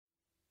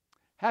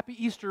Happy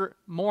Easter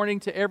morning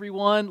to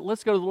everyone.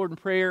 Let's go to the Lord in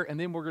prayer, and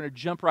then we're going to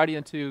jump right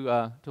into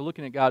to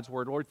looking at God's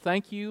Word. Lord,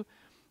 thank you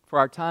for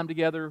our time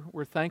together.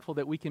 We're thankful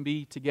that we can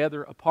be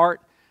together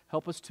apart.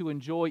 Help us to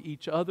enjoy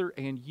each other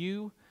and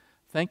you.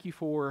 Thank you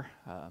for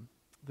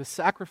the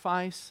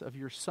sacrifice of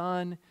your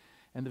Son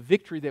and the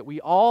victory that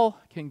we all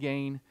can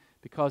gain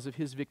because of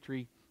His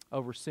victory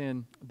over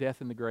sin,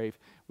 death, and the grave.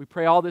 We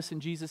pray all this in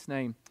Jesus'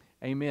 name.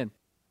 Amen.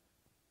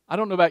 I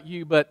don't know about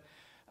you, but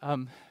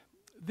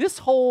this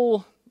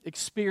whole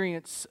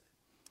experience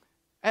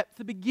at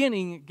the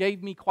beginning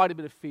gave me quite a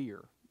bit of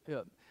fear.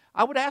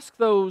 I would ask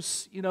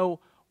those,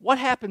 what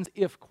happens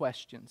if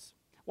questions.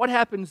 What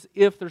happens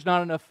if there's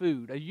not enough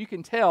food? You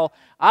can tell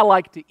I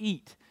like to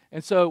eat.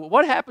 And so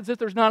what happens if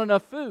there's not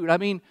enough food? I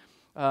mean,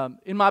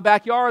 in my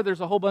backyard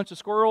there's a whole bunch of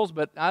squirrels,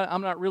 but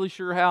I'm not really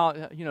sure how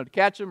to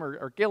catch them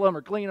or kill them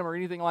or clean them or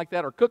anything like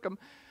that or cook them.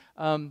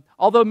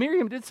 Although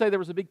Miriam did say there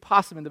was a big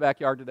possum in the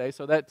backyard today,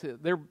 so that's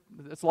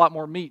a lot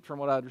more meat from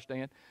what I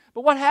understand.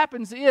 But what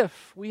happens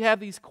if we have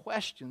these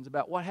questions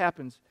about what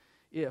happens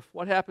if?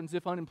 What happens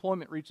if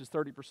unemployment reaches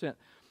 30%?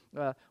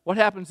 What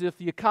happens if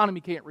the economy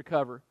can't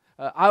recover?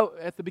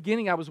 At the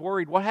beginning I was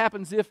worried, what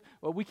happens if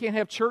we can't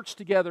have church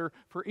together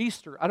for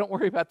Easter? I don't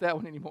worry about that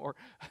one anymore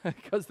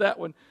because that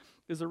one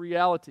is a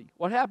reality.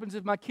 What happens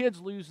if my kids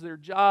lose their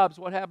jobs?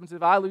 What happens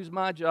if I lose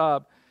my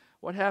job?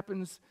 What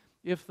happens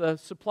if the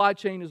supply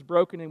chain is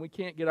broken and we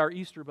can't get our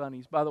Easter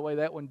bunnies? By the way,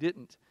 that one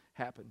didn't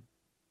happen.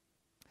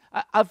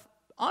 I've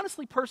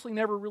honestly, personally,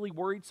 never really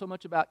worried so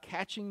much about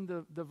catching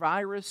the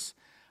virus.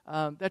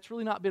 That's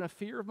really not been a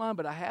fear of mine,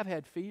 but I have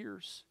had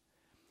fears.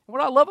 And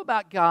what I love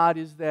about God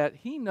is that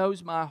He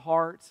knows my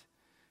heart,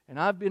 and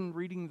I've been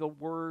reading the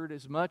Word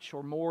as much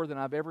or more than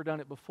I've ever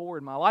done it before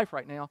in my life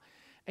right now.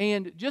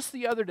 And just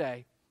the other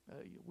day,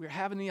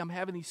 I'm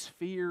having these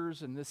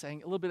fears and a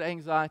little bit of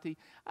anxiety.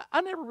 I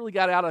never really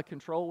got out of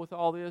control with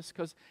all this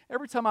because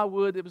every time I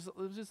would, it was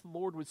just the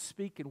Lord would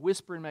speak and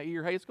whisper in my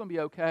ear, hey, it's going to be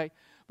okay.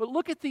 But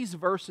look at these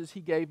verses He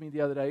gave me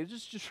the other day.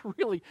 It's just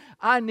really,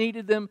 I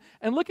needed them.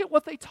 And look at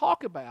what they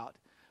talk about.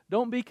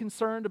 Don't be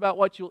concerned about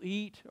what you'll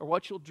eat or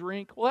what you'll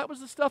drink. Well, that was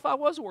the stuff I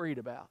was worried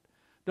about.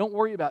 Don't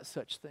worry about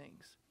such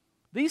things.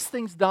 These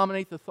things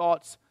dominate the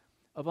thoughts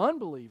of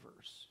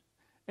unbelievers.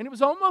 And it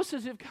was almost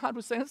as if God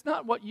was saying, that's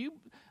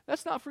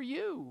not for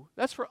you.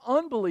 That's for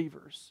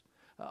unbelievers.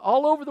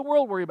 All over the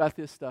world worry about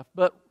this stuff.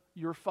 But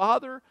your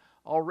Father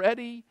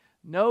already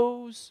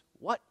knows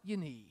what you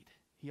need.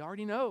 He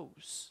already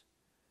knows.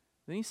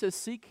 Then He says,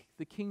 seek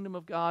the kingdom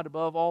of God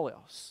above all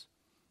else,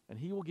 and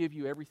He will give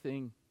you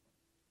everything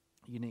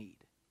you need.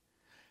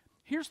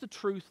 Here's the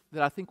truth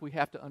that I think we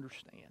have to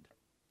understand.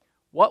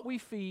 What we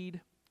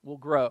feed will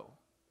grow.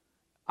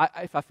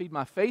 If I feed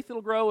my faith,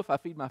 it'll grow. If I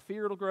feed my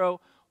fear, it'll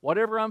grow.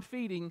 Whatever I'm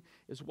feeding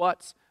is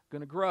what's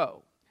going to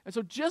grow. And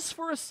so just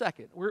for a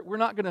second, we're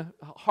not going to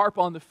harp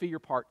on the fear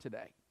part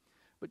today.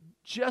 But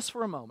just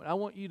for a moment, I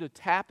want you to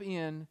tap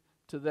in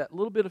to that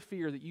little bit of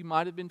fear that you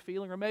might have been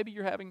feeling, or maybe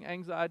you're having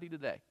anxiety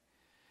today.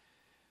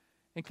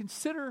 And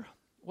consider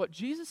what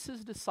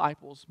Jesus'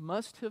 disciples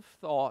must have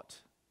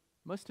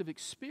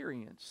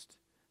experienced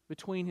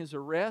between His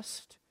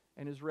arrest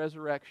and His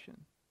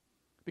resurrection.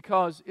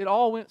 Because it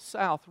all went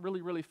south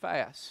really, really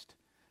fast.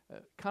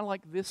 Kind of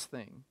like this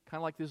thing, kind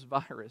of like this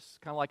virus,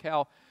 kind of like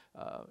how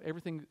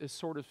everything is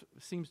sort of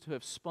seems to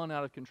have spun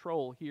out of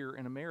control here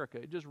in America.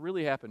 It just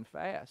really happened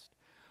fast.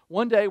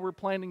 One day we're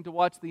planning to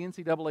watch the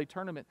NCAA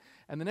tournament,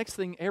 and the next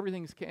thing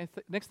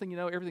you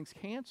know, everything's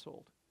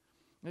canceled.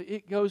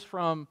 It goes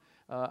from,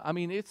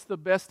 it's the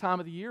best time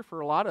of the year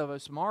for a lot of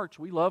us. March,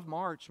 we love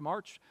March.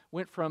 March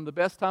went from the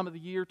best time of the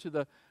year to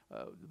the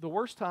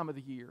worst time of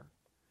the year.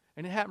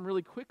 And it happened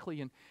really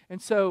quickly.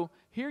 And so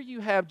here you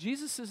have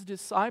Jesus'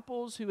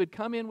 disciples who had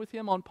come in with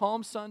Him on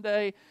Palm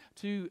Sunday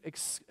to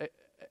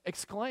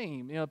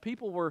exclaim.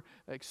 People were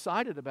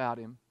excited about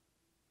Him.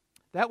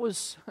 That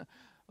was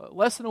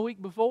less than a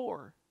week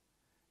before.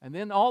 And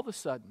then all of a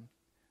sudden,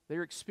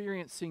 they're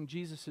experiencing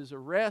Jesus'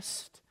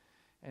 arrest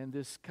and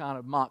this kind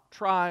of mock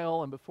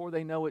trial. And before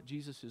they know it,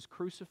 Jesus is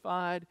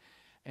crucified.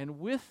 And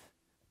with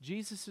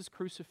Jesus'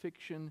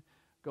 crucifixion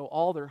go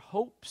all their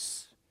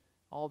hopes,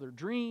 all their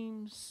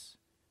dreams.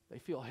 They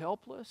feel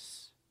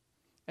helpless.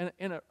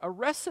 And a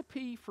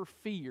recipe for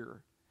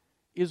fear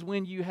is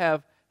when you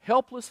have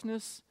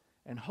helplessness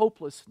and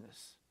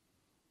hopelessness.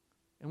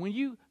 And when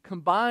you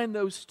combine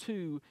those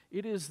two,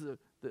 it is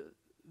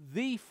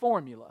the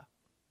formula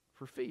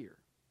for fear.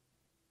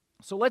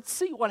 So let's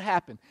see what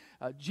happened.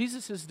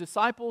 Jesus'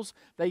 disciples,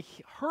 they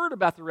heard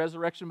about the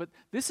resurrection, but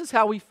this is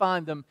how we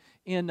find them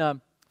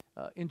in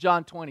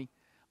John 20.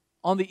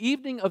 On the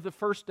evening of the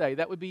first day,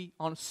 that would be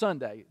on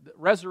Sunday,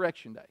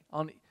 Resurrection Day,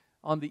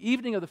 on the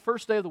evening of the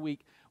first day of the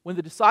week, when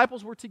the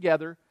disciples were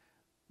together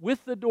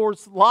with the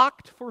doors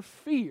locked for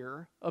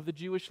fear of the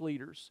Jewish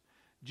leaders,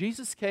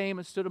 Jesus came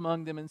and stood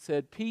among them and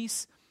said,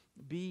 "Peace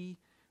be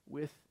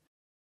with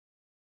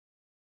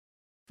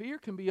you." Fear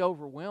can be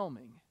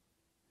overwhelming.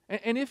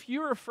 And if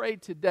you're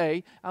afraid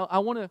today, I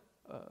want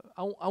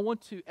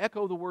to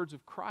echo the words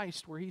of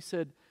Christ where He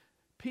said,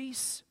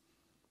 "Peace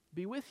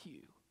be with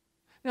you.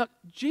 Now,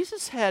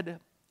 Jesus had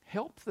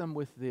helped them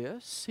with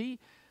this. He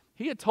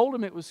had told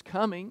them it was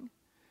coming.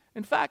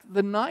 In fact,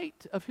 the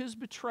night of his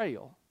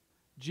betrayal,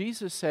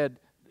 Jesus had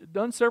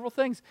done several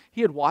things.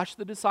 He had washed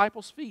the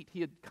disciples' feet.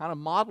 He had kind of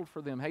modeled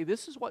for them, hey,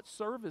 this is what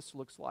service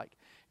looks like.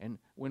 And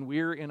when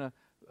we're in a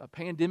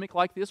pandemic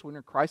like this, when we're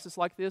in a crisis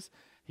like this,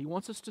 he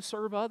wants us to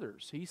serve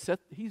others.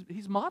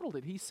 He's modeled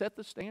it. He set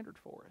the standard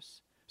for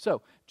us.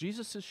 So,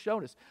 Jesus has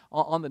shown us.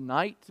 On the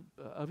night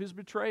of his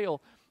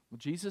betrayal,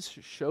 Jesus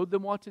showed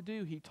them what to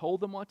do. He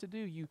told them what to do.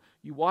 You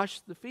wash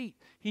the feet.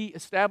 He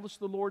established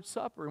the Lord's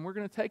Supper, and we're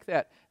going to take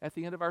that at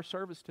the end of our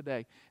service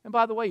today. And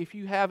by the way, if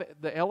you have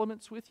the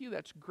elements with you,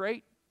 that's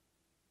great.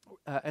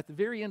 At the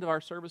very end of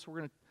our service, we're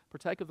going to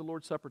partake of the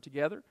Lord's Supper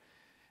together.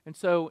 And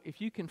so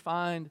if you can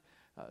find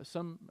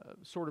some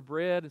sort of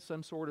bread and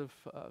some sort of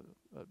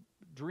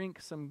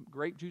drink, some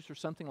grape juice or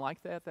something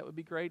like that, that would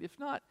be great. If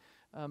not,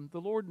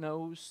 the Lord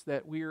knows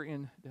that we're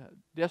in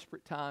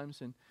desperate times,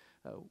 and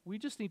we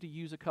just need to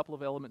use a couple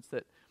of elements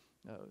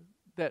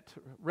that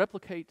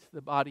replicate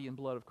the body and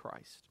blood of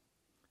Christ.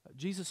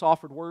 Jesus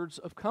offered words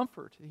of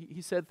comfort.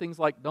 He said things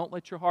like, don't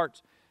let your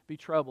hearts be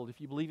troubled.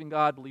 If you believe in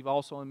God, believe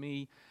also in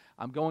me.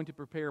 I'm going to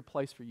prepare a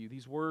place for you.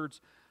 These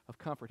words of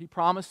comfort. He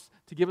promised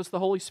to give us the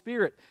Holy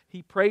Spirit.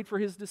 He prayed for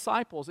his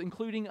disciples,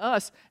 including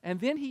us,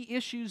 and then he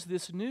issues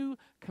this new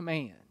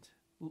command.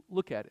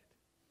 Look at it.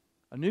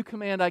 A new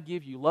command I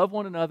give you, love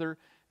one another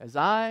as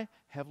I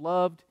have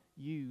loved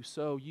you,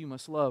 so you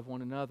must love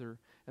one another.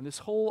 And this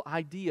whole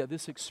idea,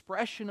 this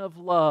expression of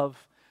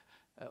love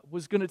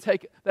was going to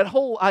take, that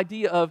whole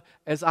idea of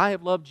as I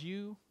have loved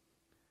you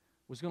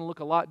was going to look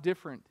a lot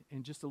different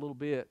in just a little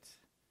bit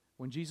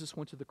when Jesus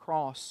went to the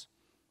cross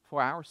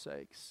for our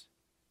sakes.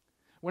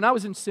 When I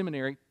was in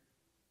seminary,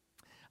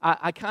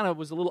 I kind of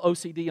was a little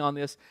OCD on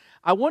this.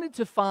 I wanted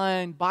to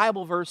find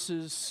Bible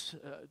verses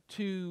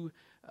to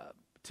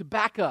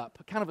back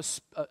up, kind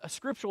of a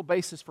scriptural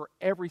basis for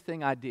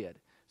everything I did.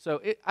 So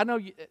I know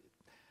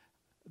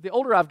the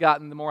older I've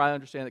gotten, the more I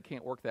understand it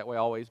can't work that way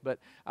always. But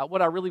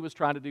what I really was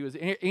trying to do is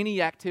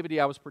any activity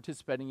I was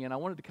participating in, I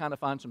wanted to kind of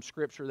find some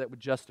scripture that would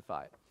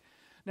justify it.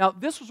 Now,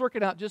 this was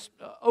working out just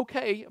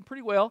okay,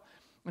 pretty well,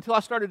 until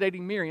I started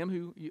dating Miriam,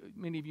 who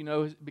many of you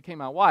know became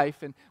my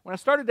wife. And when I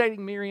started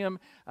dating Miriam,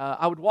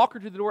 I would walk her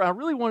to the door. I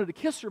really wanted to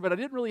kiss her, but I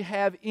didn't really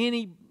have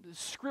any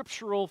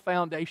scriptural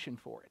foundation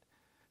for it.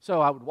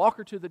 So I would walk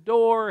her to the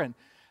door, and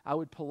I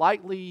would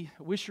politely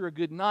wish her a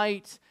good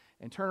night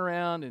and turn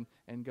around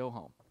and go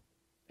home.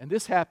 And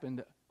this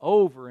happened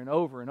over and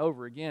over and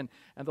over again.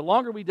 And the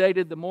longer we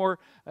dated, the more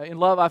in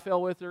love I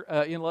fell with her,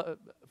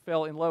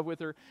 fell in love with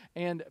her,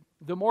 and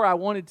the more I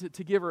wanted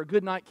to give her a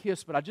good night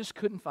kiss, but I just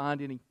couldn't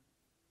find any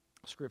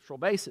scriptural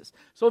basis.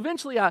 So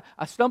eventually I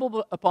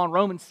stumbled upon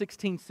Romans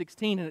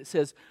 16:16, and it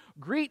says,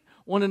 greet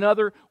one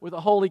another with a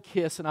holy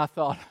kiss. And I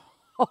thought,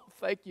 oh,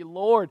 thank you,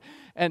 Lord.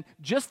 And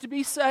just to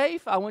be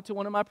safe, I went to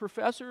one of my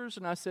professors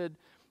and I said,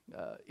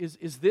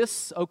 is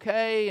this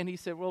okay? And he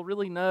said, well,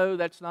 really, no,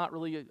 that's not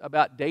really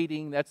about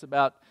dating. That's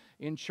about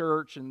in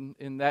church and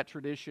in that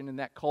tradition, in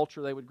that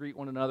culture, they would greet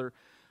one another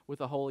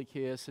with a holy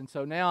kiss. And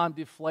so now I'm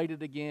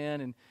deflated again.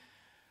 And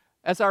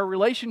as our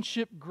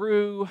relationship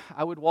grew,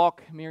 I would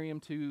walk Miriam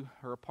to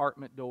her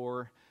apartment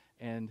door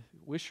and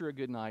wish her a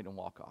good night and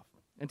walk off.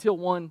 Until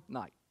one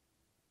night.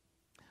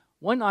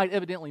 One night,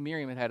 evidently,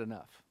 Miriam had had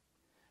enough.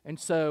 And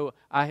so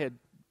I had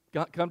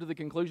come to the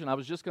conclusion I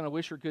was just going to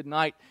wish her good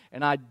night,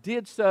 and I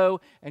did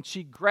so, and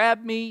she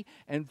grabbed me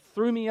and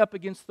threw me up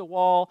against the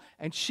wall,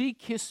 and she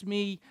kissed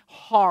me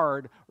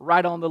hard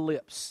right on the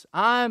lips.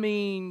 I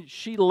mean,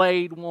 she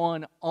laid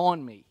one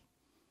on me.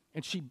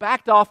 And she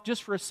backed off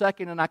just for a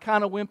second, and I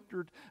kind of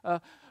whimpered,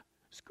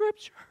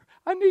 Scripture,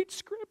 I need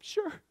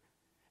Scripture.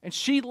 And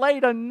she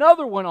laid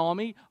another one on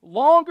me,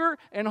 longer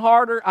and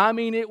harder. I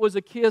mean, it was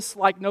a kiss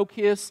like no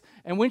kiss.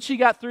 And when she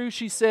got through,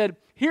 she said,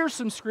 here's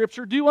some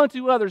Scripture. Do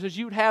unto others as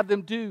you would have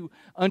them do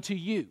unto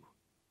you.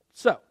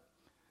 So,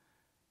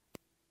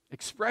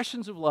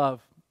 expressions of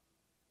love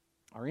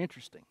are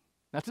interesting.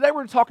 Now, today we're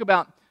going to talk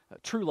about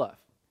true love.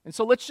 And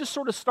so let's just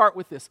sort of start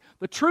with this.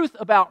 The truth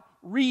about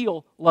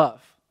real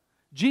love.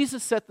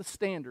 Jesus set the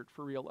standard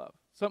for real love.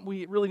 Something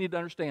we really need to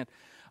understand.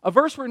 A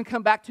verse we're going to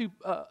come back to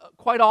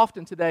quite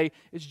often today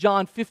is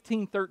John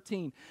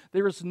 15:13.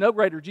 There is no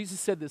greater, Jesus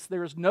said this,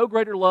 there is no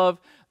greater love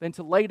than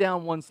to lay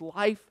down one's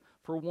life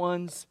for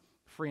one's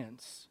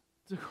friends.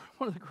 It's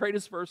one of the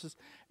greatest verses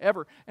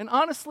ever. And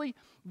honestly,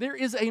 there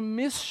is a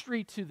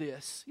mystery to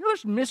this. You know,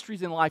 there's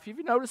mysteries in life. Have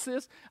you noticed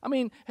this? I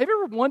mean, have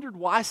you ever wondered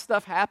why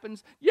stuff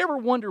happens? You ever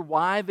wonder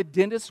why the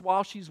dentist,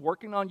 while she's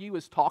working on you,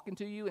 is talking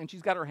to you and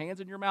she's got her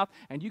hands in your mouth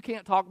and you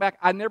can't talk back?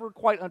 I never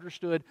quite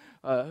understood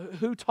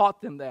who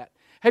taught them that.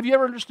 Have you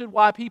ever understood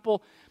why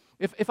people,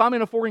 if I'm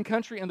in a foreign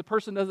country and the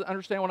person doesn't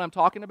understand what I'm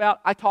talking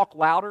about, I talk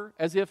louder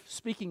as if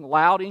speaking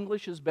loud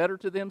English is better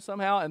to them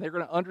somehow and they're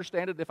going to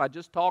understand it if I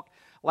just talk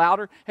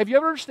louder? Have you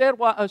ever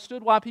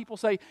understood why people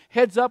say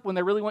heads up when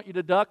they really want you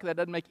to duck? That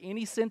doesn't make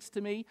any sense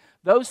to me.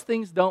 Those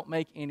things don't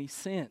make any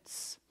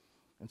sense.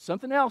 And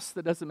something else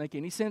that doesn't make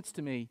any sense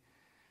to me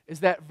is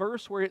that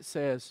verse where it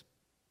says,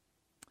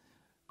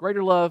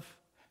 greater love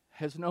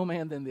has no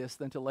man than this,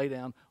 than to lay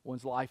down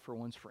one's life for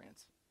one's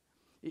friends.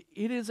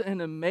 It is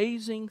an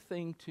amazing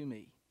thing to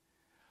me.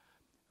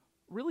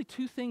 Really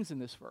two things in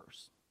this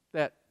verse.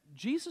 That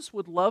Jesus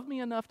would love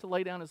me enough to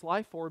lay down his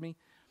life for me,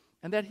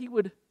 and that he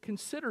would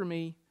consider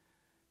me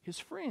his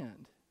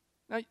friend.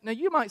 Now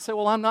you might say,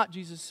 well, I'm not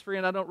Jesus'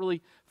 friend. I don't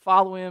really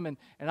follow him, and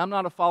I'm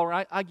not a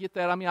follower. I get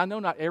that. I mean, I know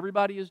not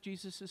everybody is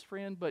Jesus'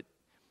 friend, but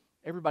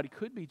everybody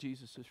could be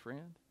Jesus'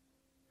 friend.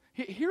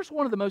 Here's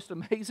one of the most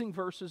amazing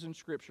verses in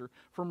Scripture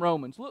from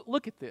Romans.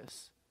 Look at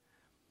this.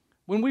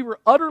 When we were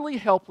utterly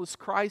helpless,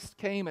 Christ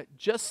came at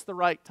just the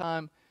right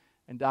time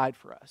and died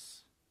for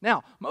us.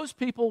 Now, most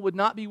people would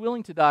not be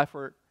willing to die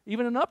for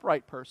even an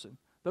upright person,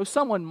 though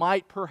someone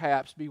might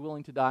perhaps be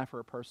willing to die for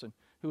a person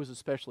who is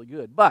especially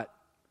good. But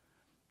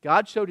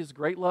God showed his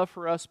great love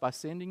for us by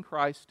sending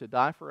Christ to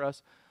die for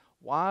us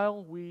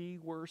while we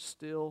were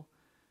still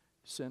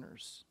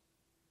sinners.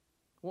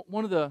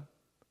 One of the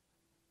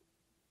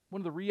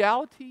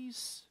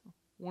realities,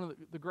 one of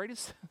the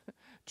greatest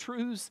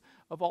truths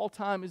of all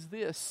time is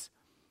this,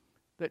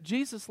 that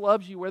Jesus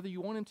loves you whether you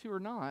want him to or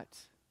not.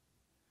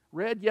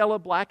 Red, yellow,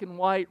 black and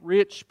white,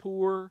 rich,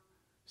 poor,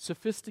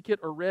 sophisticate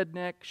or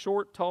redneck,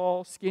 short,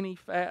 tall, skinny,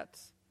 fat.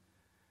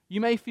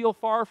 You may feel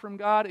far from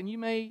God and you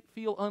may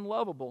feel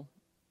unlovable.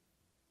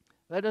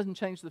 That doesn't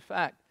change the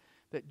fact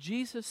that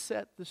Jesus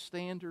set the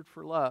standard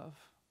for love.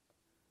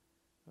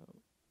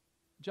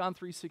 John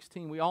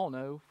 3:16, we all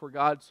know, for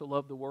God so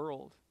loved the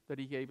world that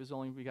he gave his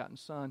only begotten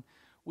Son.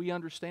 We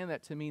understand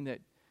that to mean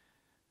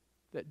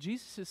that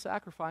Jesus'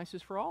 sacrifice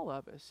is for all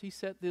of us. He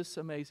set this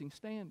amazing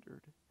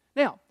standard.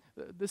 Now,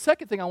 the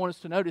second thing I want us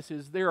to notice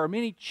is there are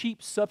many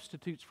cheap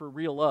substitutes for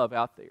real love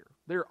out there.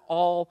 They're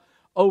all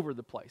over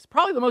the place.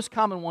 Probably the most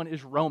common one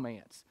is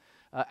romance.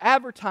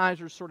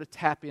 Advertisers sort of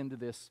tap into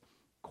this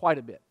quite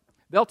a bit.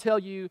 They'll tell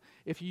you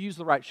if you use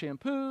the right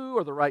shampoo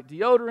or the right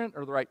deodorant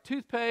or the right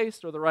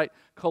toothpaste or the right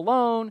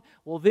cologne,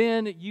 well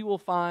then you will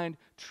find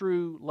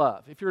true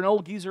love. If you're an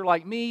old geezer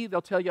like me,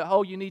 they'll tell you,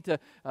 oh, you need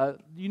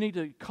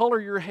to color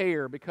your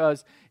hair,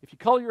 because if you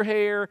color your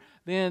hair,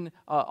 then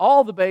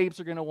all the babes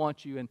are going to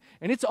want you. And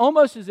it's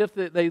almost as if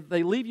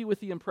they leave you with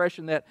the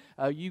impression that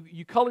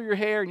you color your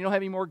hair and you don't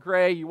have any more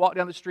gray. You walk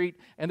down the street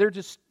and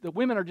the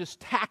women are just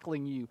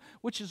tackling you,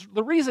 which is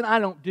the reason I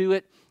don't do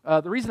it.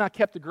 The reason I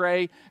kept the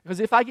gray, because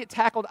if I get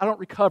tackled, I don't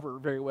recover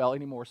very well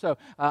anymore. So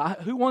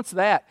who wants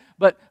that?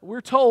 But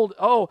we're told,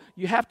 oh,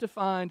 you have to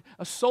find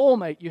a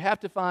soulmate. You have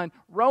to find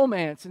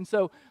romance. And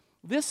so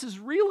this is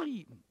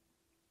really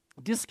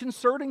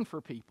disconcerting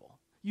for people.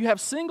 You have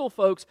single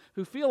folks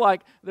who feel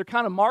like they're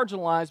kind of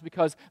marginalized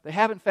because they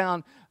haven't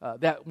found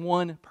that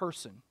one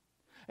person.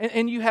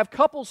 And you have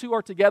couples who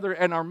are together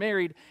and are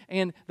married,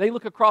 and they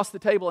look across the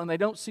table and they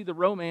don't see the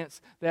romance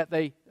that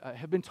they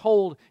have been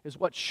told is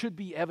what should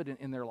be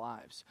evident in their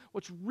lives.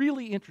 What's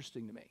really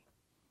interesting to me,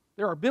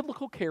 there are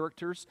biblical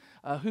characters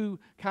who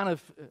kind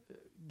of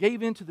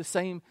gave into the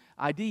same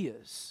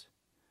ideas.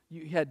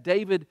 You had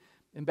David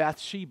and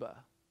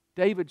Bathsheba.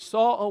 David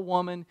saw a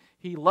woman,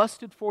 he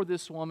lusted for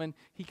this woman,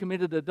 he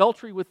committed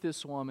adultery with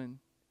this woman.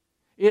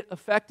 It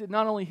affected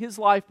not only his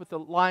life, but the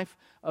life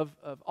of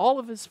all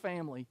of his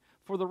family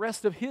for the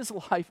rest of his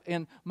life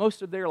and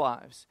most of their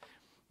lives.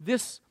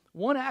 This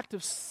one act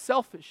of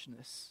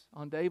selfishness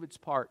on David's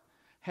part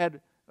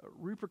had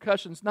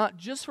repercussions not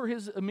just for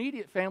his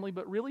immediate family,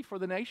 but really for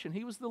the nation.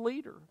 He was the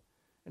leader,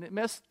 and it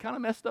kind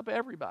of messed up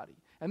everybody.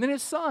 And then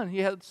his son, he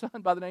had a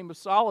son by the name of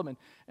Solomon,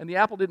 and the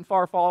apple didn't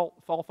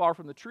fall far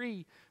from the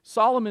tree.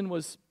 Solomon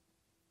was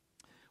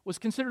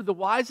considered the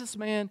wisest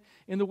man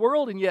in the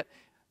world, and yet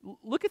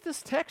look at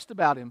this text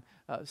about him.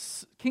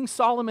 King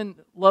Solomon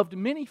loved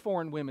many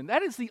foreign women.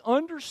 That is the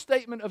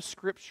understatement of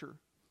Scripture.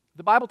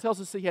 The Bible tells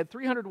us he had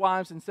 300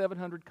 wives and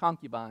 700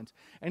 concubines.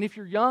 And if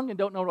you're young and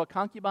don't know what a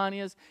concubine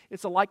is,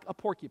 it's like a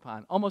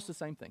porcupine, almost the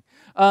same thing.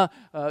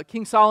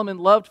 King Solomon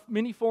loved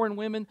many foreign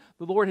women.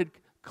 The Lord had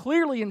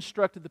clearly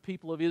instructed the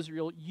people of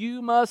Israel,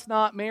 you must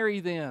not marry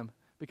them,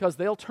 because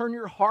they'll turn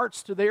your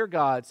hearts to their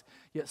gods.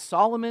 Yet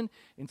Solomon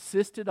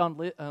insisted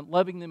on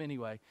loving them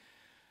anyway.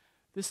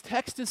 This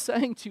text is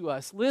saying to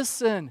us,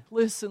 listen.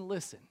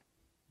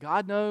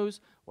 God knows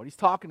what he's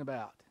talking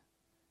about.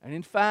 And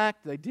in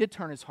fact, they did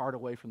turn his heart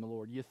away from the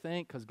Lord. You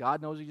think, because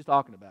God knows what he's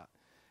talking about.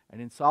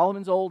 And in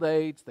Solomon's old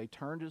age, they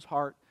turned his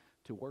heart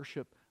to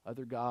worship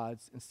other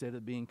gods instead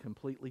of being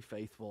completely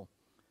faithful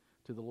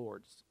to the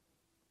Lord's.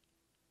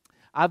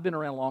 I've been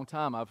around a long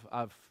time.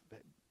 I've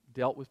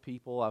dealt with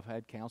people. I've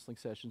had counseling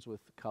sessions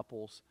with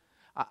couples.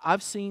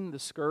 I've seen the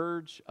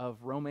scourge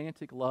of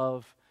romantic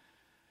love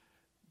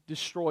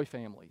destroy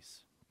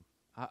families.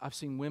 I've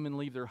seen women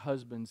leave their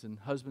husbands and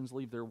husbands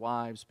leave their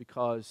wives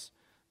because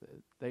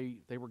they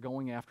were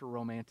going after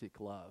romantic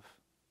love.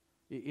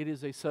 It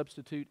is a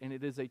substitute, and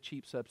it is a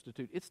cheap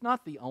substitute. It's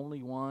not the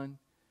only one.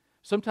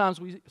 Sometimes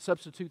we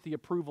substitute the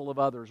approval of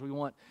others. We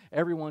want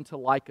everyone to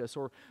like us,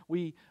 or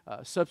we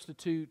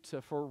substitute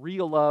for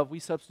real love. We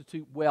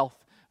substitute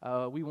wealth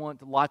We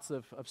want lots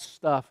of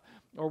stuff.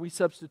 Or we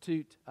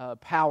substitute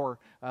power.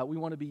 We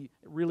want to be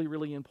really,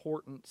 really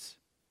important.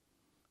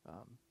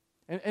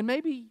 And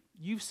maybe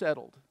you've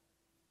settled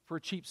for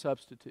a cheap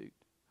substitute.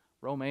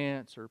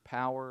 Romance or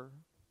power,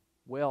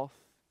 wealth.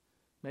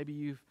 Maybe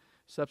you've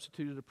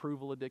substituted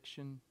approval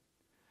addiction.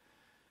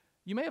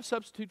 You may have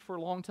substituted for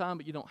a long time,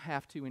 but you don't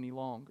have to any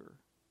longer.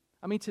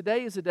 I mean,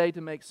 today is a day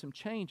to make some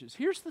changes.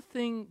 Here's the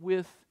thing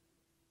with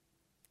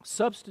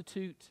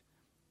substitute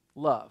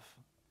love.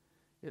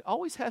 It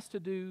always has to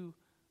do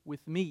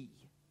with me,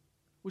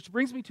 which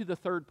brings me to the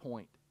third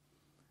point.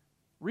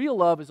 Real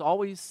love is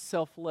always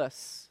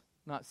selfless,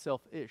 not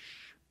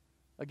selfish.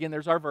 Again,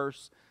 there's our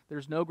verse.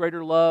 There's no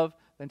greater love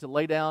than to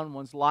lay down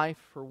one's life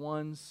for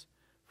one's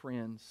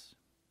friends.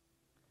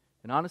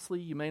 And honestly,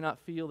 you may not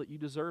feel that you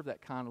deserve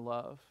that kind of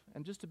love.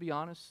 And just to be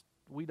honest,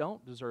 we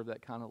don't deserve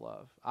that kind of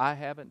love. I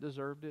haven't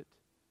deserved it.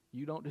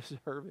 You don't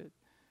deserve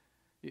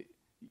it.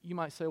 You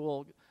might say,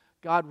 well,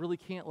 God really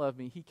can't love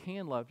me. He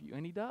can love you,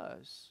 and He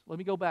does. Let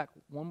me go back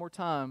one more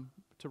time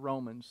to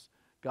Romans.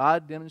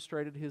 God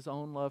demonstrated His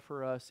own love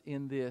for us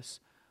in this.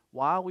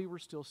 While we were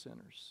still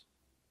sinners,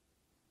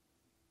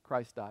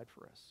 Christ died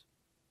for us.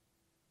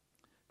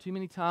 Too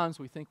many times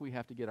we think we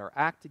have to get our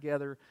act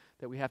together,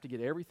 that we have to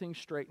get everything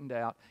straightened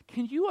out.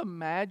 Can you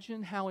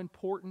imagine how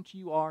important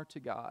you are to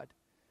God?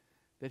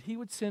 That He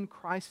would send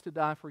Christ to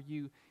die for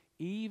you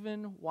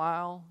even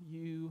while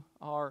you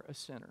are a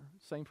sinner.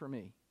 Same for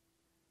me.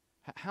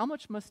 How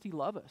much must He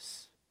love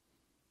us?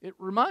 It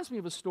reminds me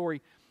of a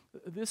story.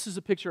 This is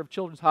a picture of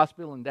Children's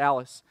Hospital in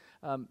Dallas.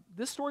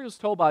 This story was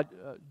told by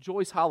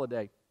Joyce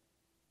Holiday.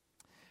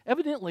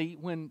 Evidently,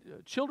 when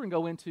children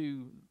go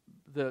into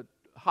the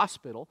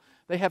hospital,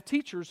 they have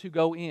teachers who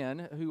go in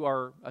who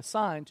are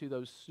assigned to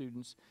those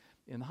students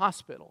in the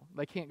hospital.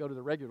 They can't go to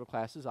the regular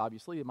classes,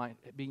 obviously. They might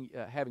be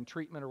having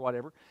treatment or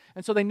whatever.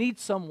 And so they need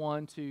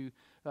someone to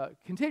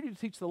continue to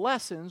teach the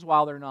lessons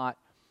while they're not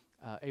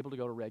able to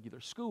go to regular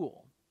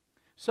school.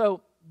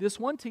 So this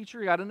one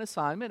teacher got an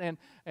assignment,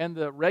 and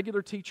the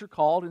regular teacher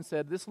called and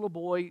said, this little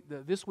boy,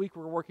 this week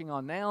we're working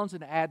on nouns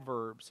and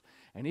adverbs.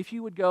 And if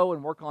you would go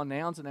and work on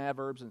nouns and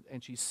adverbs,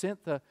 and she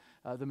sent the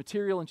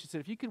material, and she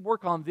said, if you could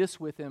work on this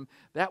with him,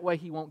 that way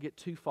he won't get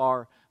too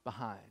far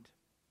behind.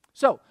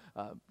 So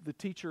the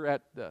teacher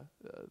at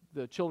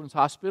the Children's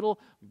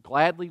Hospital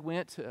gladly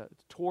went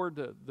toward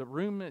the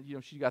room. You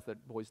know, she got the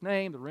boy's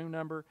name, the room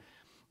number.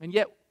 And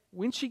yet,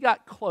 when she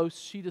got close,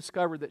 she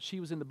discovered that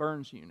she was in the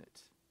burns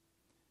unit.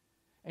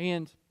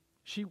 And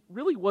she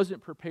really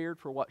wasn't prepared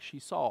for what she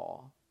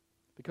saw,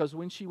 because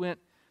when she went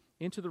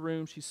into the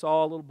room, she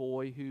saw a little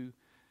boy who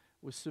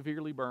was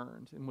severely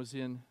burned and was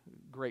in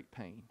great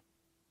pain.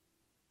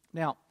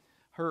 Now,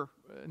 her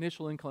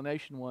initial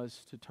inclination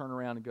was to turn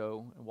around and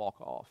go and walk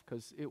off,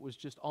 because it was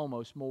just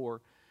almost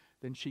more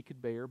than she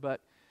could bear. But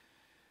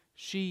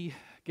she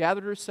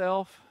gathered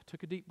herself,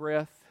 took a deep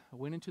breath,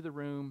 went into the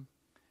room,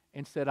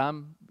 and said,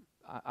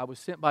 I was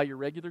sent by your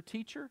regular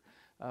teacher.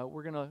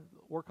 We're going to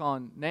work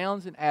on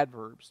nouns and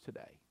adverbs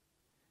today.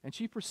 And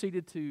she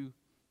proceeded to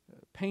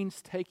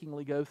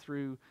painstakingly go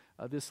through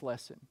this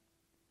lesson.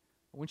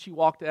 When she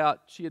walked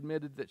out, she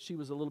admitted that she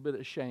was a little bit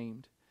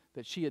ashamed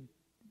that she had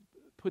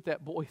put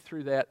that boy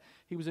through that.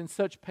 He was in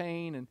such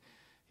pain, and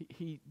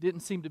he didn't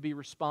seem to be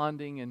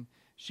responding. And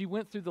she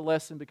went through the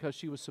lesson because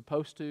she was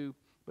supposed to,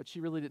 but she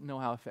really didn't know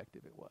how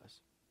effective it was.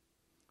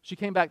 She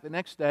came back the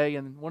next day,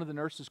 and one of the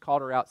nurses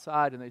called her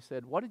outside, and they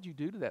said, what did you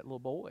do to that little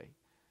boy?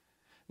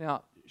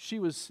 Now, she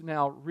was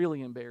now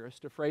really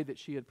embarrassed, afraid that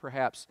she had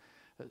perhaps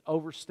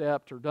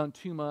overstepped or done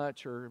too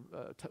much or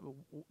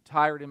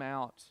tired him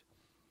out.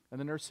 And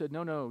the nurse said,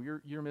 no,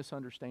 you're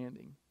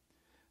misunderstanding.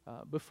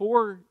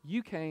 Before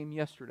you came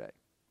yesterday,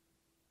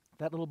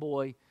 that little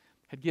boy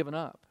had given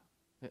up.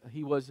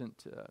 He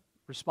wasn't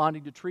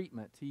responding to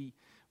treatment. He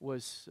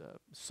was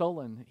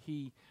sullen.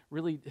 He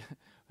really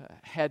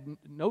had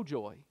no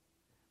joy.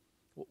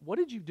 What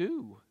did you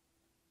do?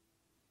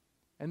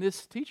 And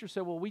this teacher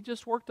said, well, we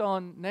just worked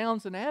on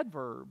nouns and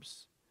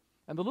adverbs.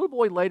 And the little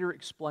boy later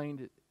explained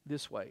it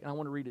this way, and I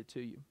want to read it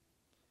to you.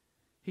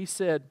 He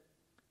said,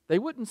 they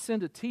wouldn't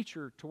send a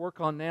teacher to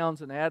work on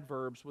nouns and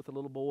adverbs with a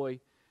little boy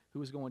who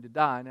was going to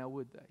die, now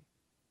would they?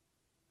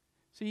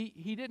 See,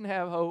 he didn't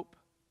have hope,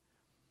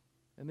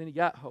 and then he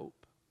got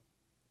hope.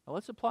 Now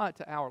let's apply it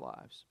to our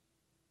lives.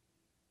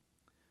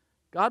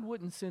 God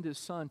wouldn't send His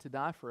Son to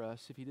die for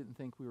us if He didn't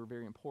think we were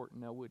very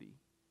important, now would He?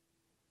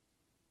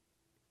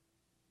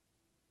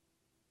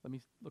 Let me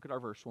look at our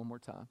verse one more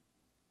time.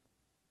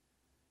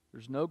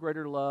 There's no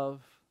greater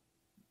love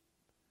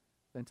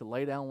than to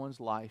lay down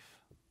one's life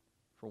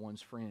for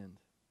one's friend.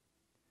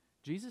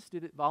 Jesus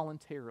did it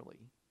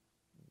voluntarily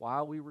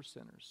while we were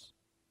sinners.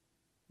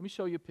 Let me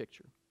show you a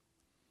picture.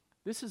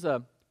 This is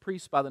a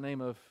priest by the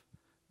name of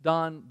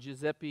Don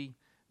Giuseppe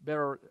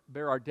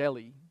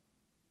Berardelli.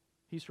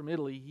 He's from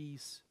Italy. He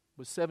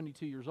was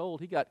 72 years old.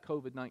 He got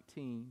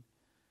COVID-19.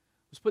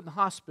 Was put in the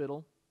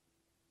hospital.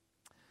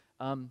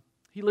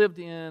 He lived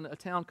in a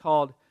town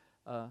called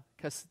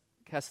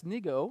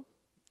Casnigo,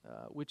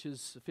 which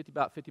is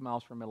about 50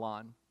 miles from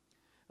Milan.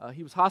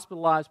 He was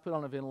hospitalized, put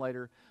on a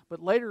ventilator,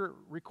 but later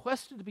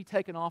requested to be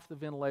taken off the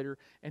ventilator,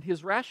 and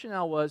his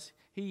rationale was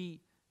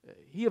he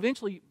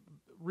eventually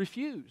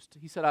refused.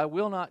 He said, I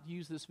will not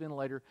use this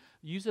ventilator.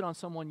 Use it on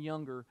someone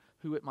younger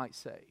who it might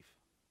save.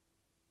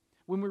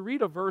 When we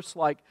read a verse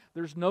like,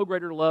 there's no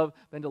greater love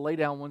than to lay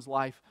down one's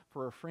life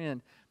for a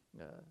friend,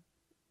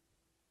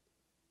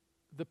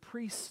 the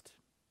priest,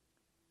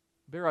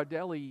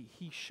 Baradelli,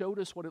 he showed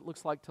us what it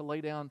looks like to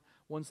lay down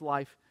one's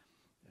life,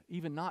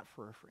 even not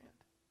for a friend.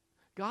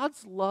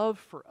 God's love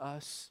for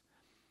us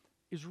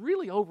is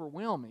really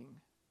overwhelming.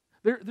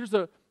 There's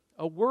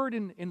a word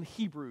in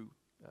Hebrew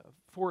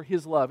for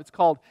His love. It's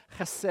called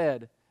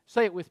chesed.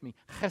 Say it with me.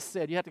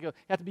 Chesed. You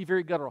have to be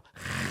very guttural.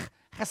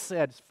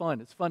 Chesed. It's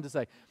fun. It's fun to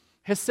say.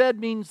 Chesed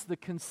means the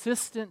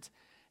consistent,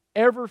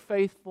 ever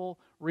faithful,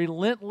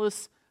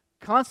 relentless,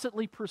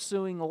 constantly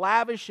pursuing,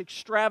 lavish,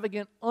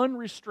 extravagant,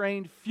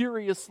 unrestrained,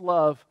 furious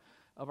love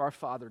of our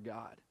Father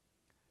God.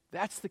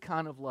 That's the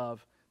kind of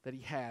love that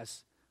He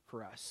has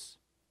for us.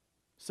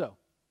 So,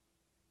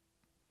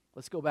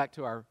 let's go back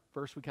to our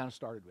verse we kind of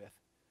started with.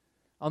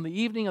 On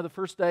the evening of the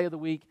first day of the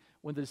week,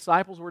 when the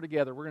disciples were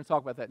together, we're going to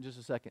talk about that in just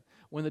a second.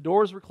 When the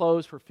doors were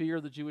closed for fear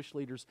of the Jewish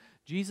leaders,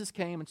 Jesus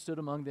came and stood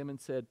among them and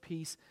said,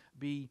 "Peace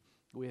be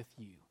with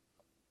you."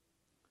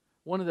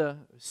 One of the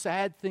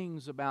sad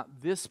things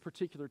about this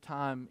particular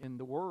time in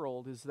the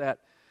world is that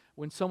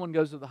when someone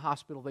goes to the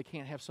hospital, they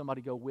can't have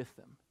somebody go with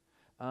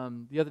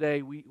them. The other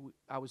day,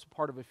 I was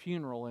part of a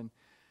funeral,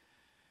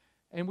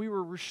 and we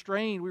were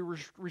restrained. We were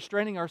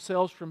restraining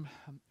ourselves from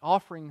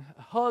offering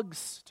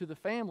hugs to the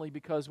family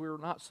because we were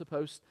not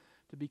supposed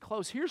to be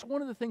close. Here's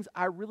one of the things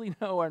I really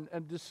know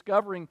and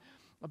discovering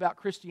about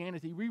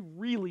Christianity. We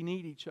really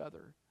need each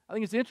other. I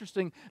think it's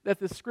interesting that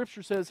the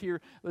Scripture says here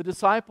the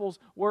disciples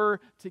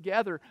were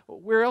together.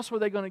 Where else were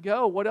they going to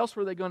go? What else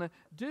were they going to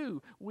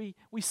do? We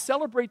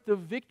celebrate the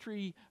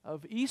victory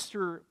of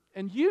Easter,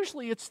 and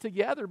usually it's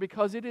together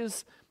because it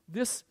is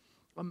this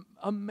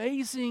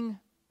amazing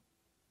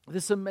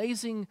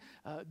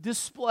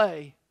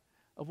display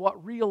of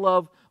what real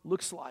love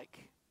looks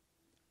like.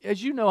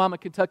 As you know, I'm a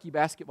Kentucky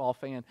basketball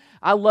fan.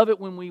 I love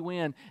it when we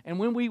win. And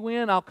when we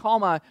win, I'll call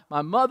my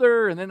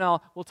mother, and then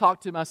we'll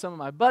talk to some of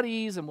my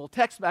buddies, and we'll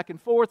text back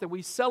and forth, and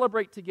we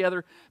celebrate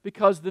together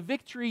because the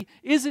victory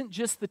isn't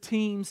just the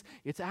team's,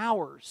 it's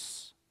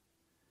ours.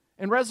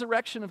 And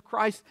resurrection of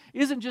Christ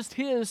isn't just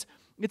His,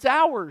 it's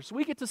ours.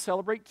 We get to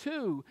celebrate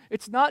too.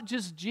 It's not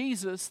just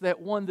Jesus that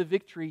won the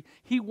victory.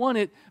 He won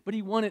it, but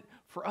He won it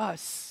for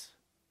us.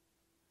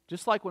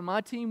 Just like when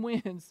my team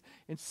wins,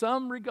 in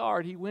some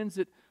regard, He wins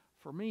it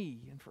for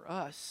me and for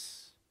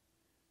us.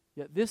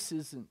 Yet this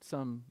isn't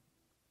some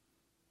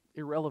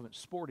irrelevant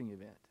sporting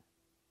event.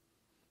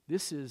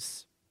 This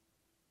is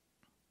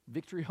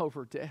victory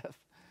over death.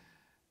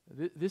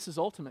 This is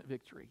ultimate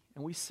victory,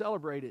 and we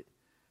celebrate it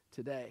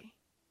today.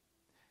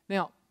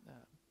 Now,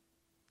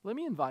 let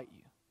me invite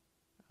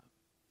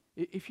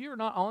you. If you're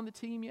not on the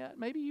team yet,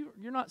 maybe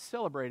you're not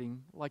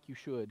celebrating like you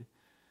should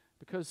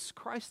because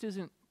Christ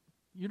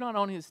you're not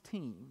on His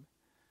team.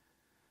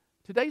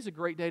 Today's a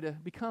great day to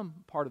become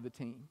part of the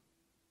team.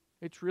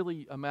 It's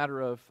really a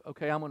matter of,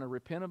 okay, I'm going to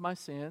repent of my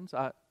sins.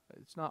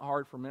 It's not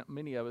hard for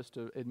many of us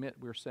to admit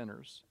we're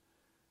sinners.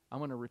 I'm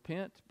going to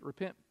repent.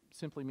 Repent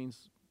simply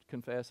means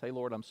confess, hey,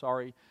 Lord, I'm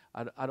sorry.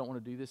 I don't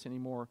want to do this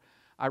anymore.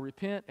 I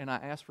repent and I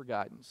ask for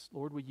guidance.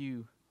 Lord, will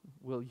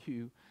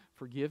you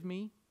forgive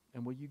me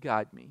and will you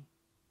guide me?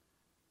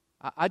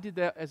 I did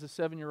that as a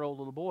 7-year-old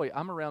little boy.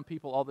 I'm around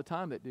people all the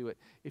time that do it.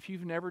 If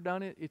you've never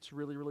done it, it's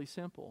really, really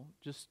simple.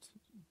 Just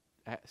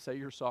say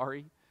you're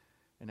sorry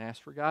and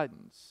ask for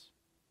guidance.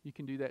 You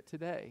can do that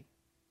today.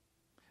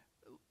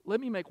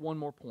 Let me make one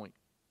more point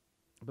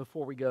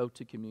before we go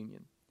to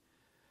communion.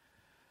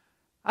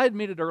 I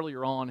admitted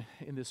earlier on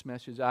in this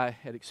message I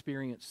had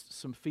experienced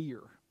some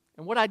fear.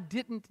 And what I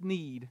didn't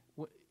need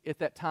at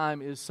that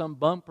time is some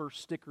bumper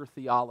sticker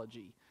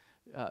theology,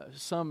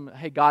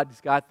 hey,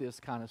 God's got this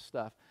kind of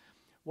stuff.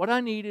 What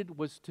I needed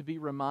was to be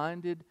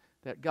reminded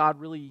that God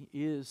really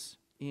is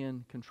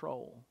in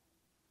control.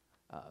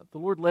 The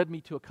Lord led me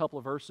to a couple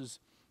of verses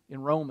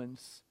in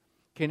Romans.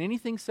 Can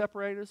anything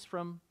separate us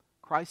from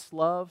Christ's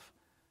love?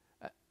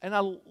 And I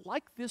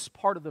like this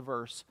part of the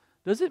verse.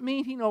 Does it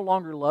mean He no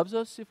longer loves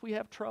us if we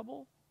have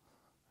trouble?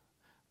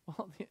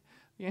 Well,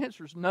 the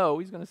answer is no.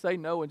 He's going to say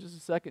no in just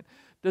a second.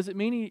 Does it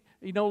mean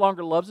He no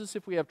longer loves us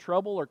if we have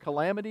trouble or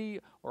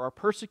calamity or are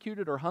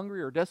persecuted or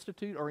hungry or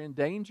destitute or in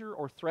danger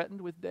or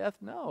threatened with death?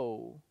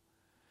 No.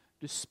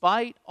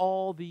 Despite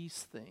all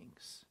these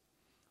things,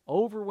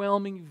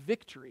 overwhelming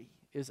victory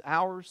is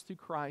ours through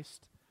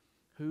Christ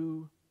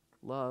who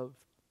loved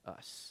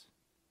us.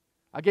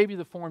 I gave you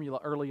the formula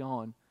early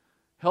on.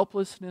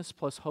 Helplessness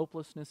plus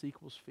hopelessness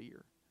equals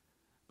fear.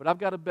 But I've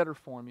got a better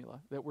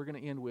formula that we're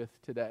going to end with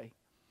today.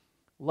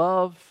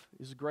 Love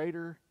is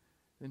greater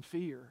than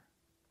fear.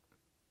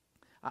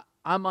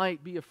 I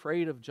might be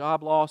afraid of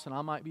job loss and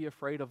I might be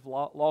afraid of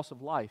loss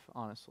of life,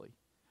 honestly.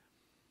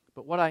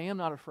 But what I am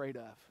not afraid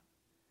of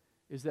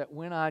is that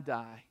when I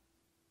die,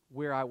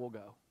 where I will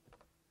go.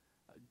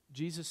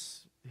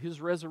 Jesus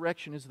His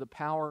resurrection is the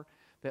power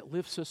that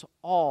lifts us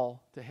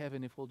all to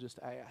heaven if we'll just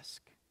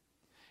ask.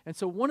 And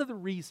so one of the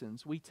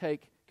reasons we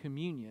take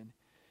communion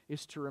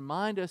is to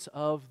remind us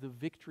of the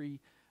victory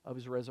of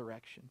His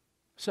resurrection.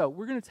 So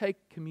we're going to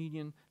take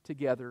communion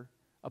together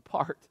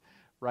apart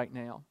right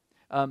now.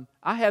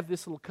 I have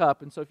this little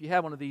cup, and so if you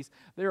have one of these,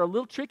 they're a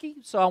little tricky,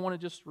 so I want to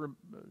just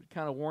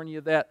kind of warn you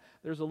of that.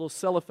 There's a little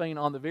cellophane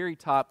on the very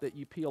top that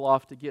you peel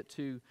off to get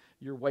to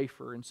your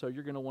wafer, and so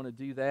you're going to want to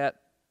do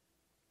that,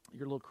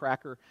 your little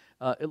cracker.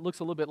 It looks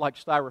a little bit like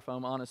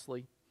styrofoam,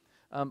 honestly.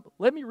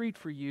 Let me read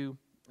for you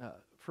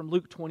from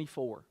Luke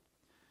 24.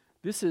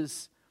 This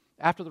is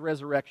after the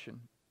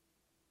resurrection.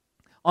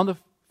 On the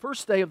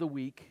first day of the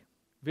week,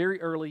 very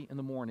early in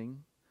the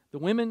morning, the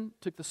women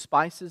took the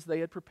spices they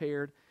had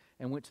prepared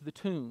and went to the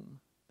tomb.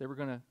 They were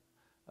going to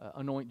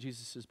anoint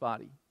Jesus'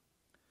 body.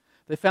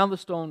 They found the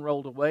stone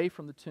rolled away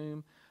from the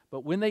tomb,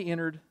 but when they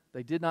entered,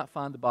 they did not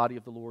find the body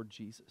of the Lord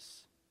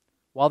Jesus.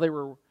 While they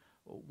were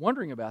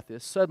wondering about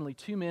this, suddenly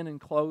 2 men in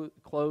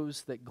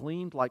clothes that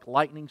gleamed like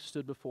lightning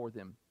stood before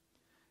them.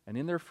 And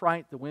in their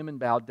fright, the women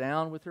bowed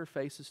down with their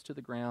faces to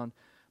the ground,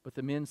 but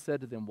the men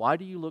said to them, "Why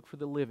do you look for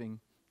the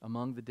living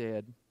among the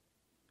dead?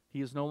 He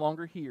is no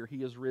longer here,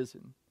 He is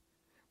risen.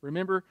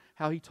 Remember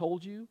how He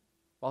told you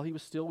while He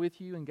was still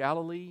with you in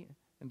Galilee?"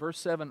 And verse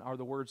 7 are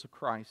the words of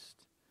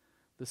Christ.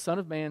 The Son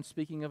of Man,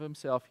 speaking of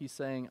Himself, He's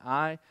saying,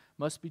 "I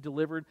must be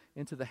delivered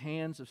into the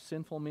hands of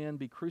sinful men,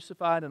 be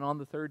crucified, and on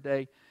the third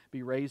day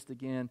be raised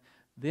again."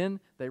 Then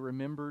they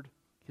remembered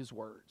His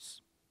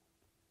words.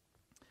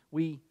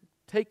 We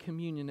take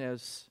communion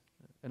as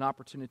an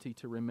opportunity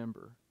to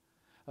remember.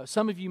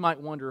 Some of you might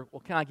wonder, well,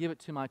 can I give it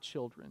to my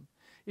children?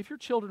 If your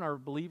children are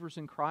believers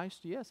in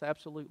Christ, yes,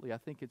 absolutely. I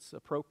think it's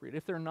appropriate.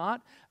 If they're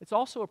not, it's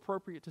also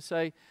appropriate to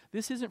say,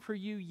 this isn't for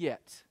you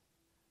yet.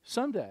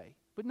 Someday,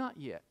 but not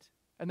yet.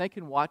 And they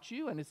can watch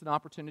you, and it's an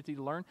opportunity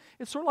to learn.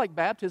 It's sort of like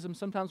baptism.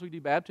 Sometimes we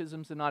do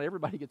baptisms, and not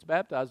everybody gets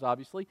baptized,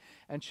 obviously.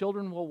 And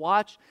children will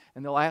watch,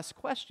 and they'll ask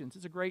questions.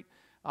 It's a great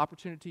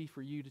opportunity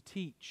for you to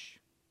teach.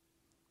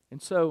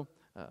 And so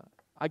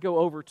I go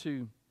over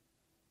to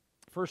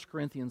 1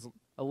 Corinthians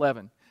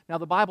 11. Now,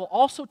 the Bible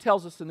also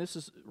tells us, and this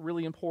is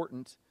really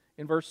important,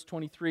 in verse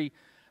 23,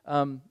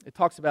 it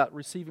talks about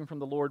receiving from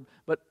the Lord.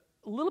 But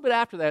a little bit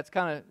after that, it's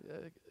kind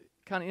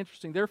of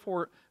interesting.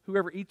 Therefore,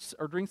 whoever eats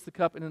or drinks the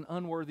cup in an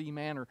unworthy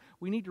manner,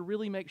 we need to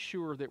really make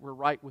sure that we're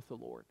right with the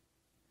Lord.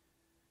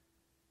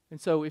 And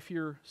so if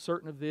you're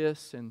certain of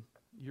this and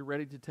you're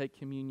ready to take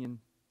communion,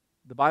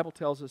 the Bible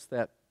tells us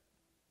that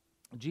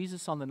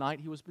Jesus, on the night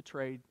He was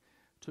betrayed,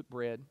 took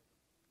bread.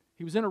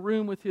 He was in a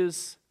room with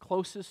His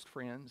closest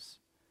friends.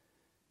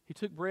 He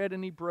took bread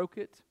and He broke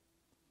it.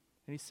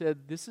 And He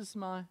said, "This is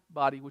my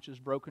body which is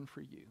broken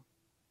for you."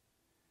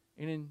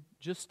 And in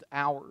just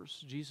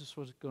hours, Jesus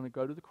was going to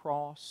go to the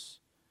cross.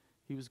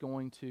 He was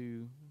going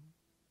to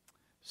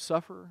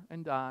suffer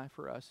and die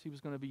for us. He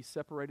was going to be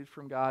separated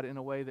from God in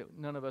a way that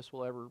none of us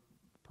will ever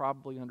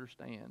probably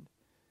understand.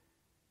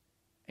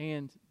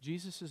 And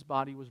Jesus'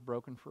 body was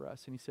broken for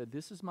us. And He said,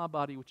 "This is my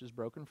body which is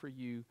broken for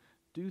you.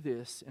 Do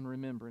this in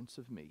remembrance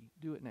of me."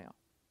 Do it now.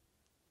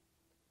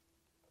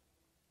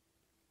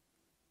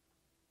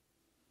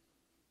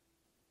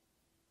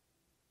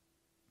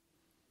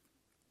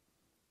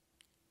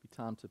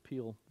 Time to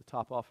peel the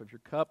top off of your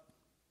cup.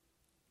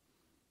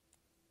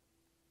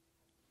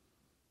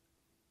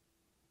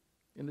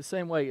 In the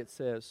same way, it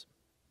says,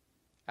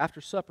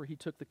 after supper, He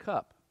took the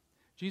cup.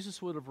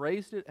 Jesus would have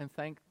raised it and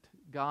thanked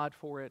God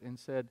for it and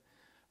said,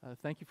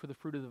 "Thank you for the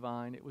fruit of the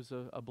vine." It was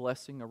a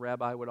blessing a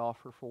rabbi would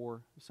offer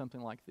for something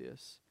like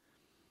this.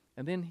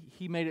 And then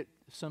He made it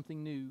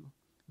something new.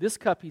 "This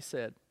cup," He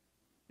said,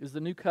 "is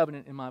the new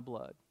covenant in my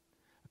blood."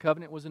 A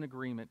covenant was an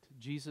agreement.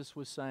 Jesus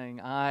was saying,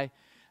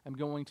 I'm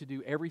going to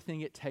do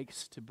everything it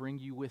takes to bring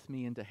you with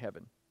me into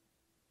heaven.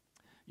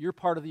 Your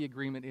part of the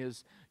agreement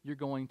is you're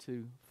going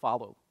to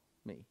follow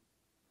me.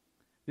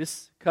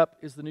 "This cup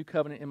is the new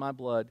covenant in my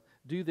blood.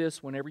 Do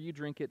this whenever you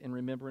drink it in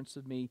remembrance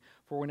of me.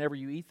 For whenever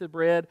you eat the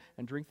bread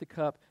and drink the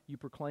cup, you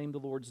proclaim the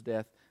Lord's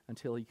death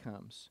until He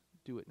comes."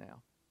 Do it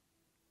now.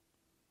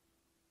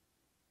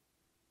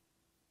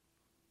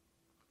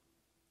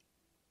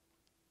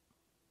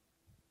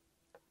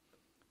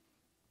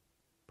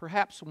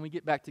 Perhaps when we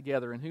get back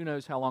together, and who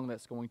knows how long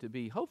that's going to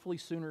be, hopefully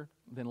sooner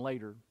than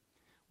later,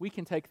 we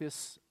can take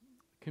this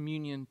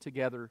communion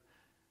together,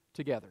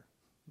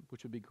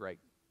 which would be great.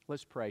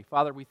 Let's pray.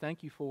 Father, we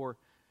thank You for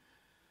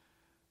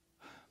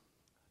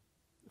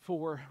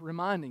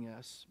reminding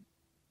us,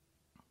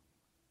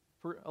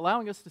 for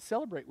allowing us to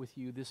celebrate with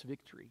You this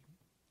victory.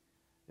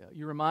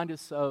 You remind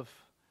us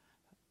of,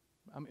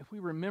 if we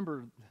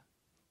remember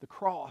the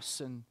cross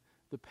and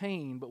the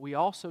pain, but we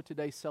also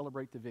today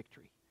celebrate the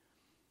victory.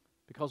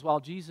 Because while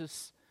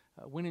Jesus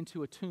went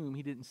into a tomb,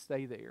 He didn't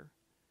stay there.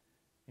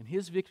 And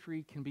His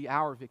victory can be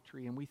our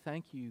victory. And we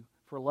thank You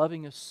for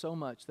loving us so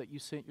much that You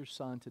sent Your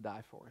Son to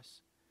die for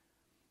us.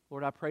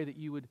 Lord, I pray that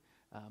You would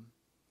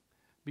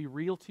be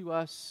real to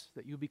us,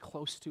 that You would be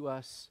close to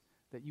us,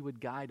 that You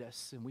would guide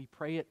us. And we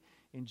pray it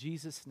in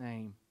Jesus'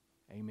 name.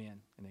 Amen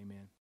and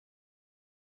amen.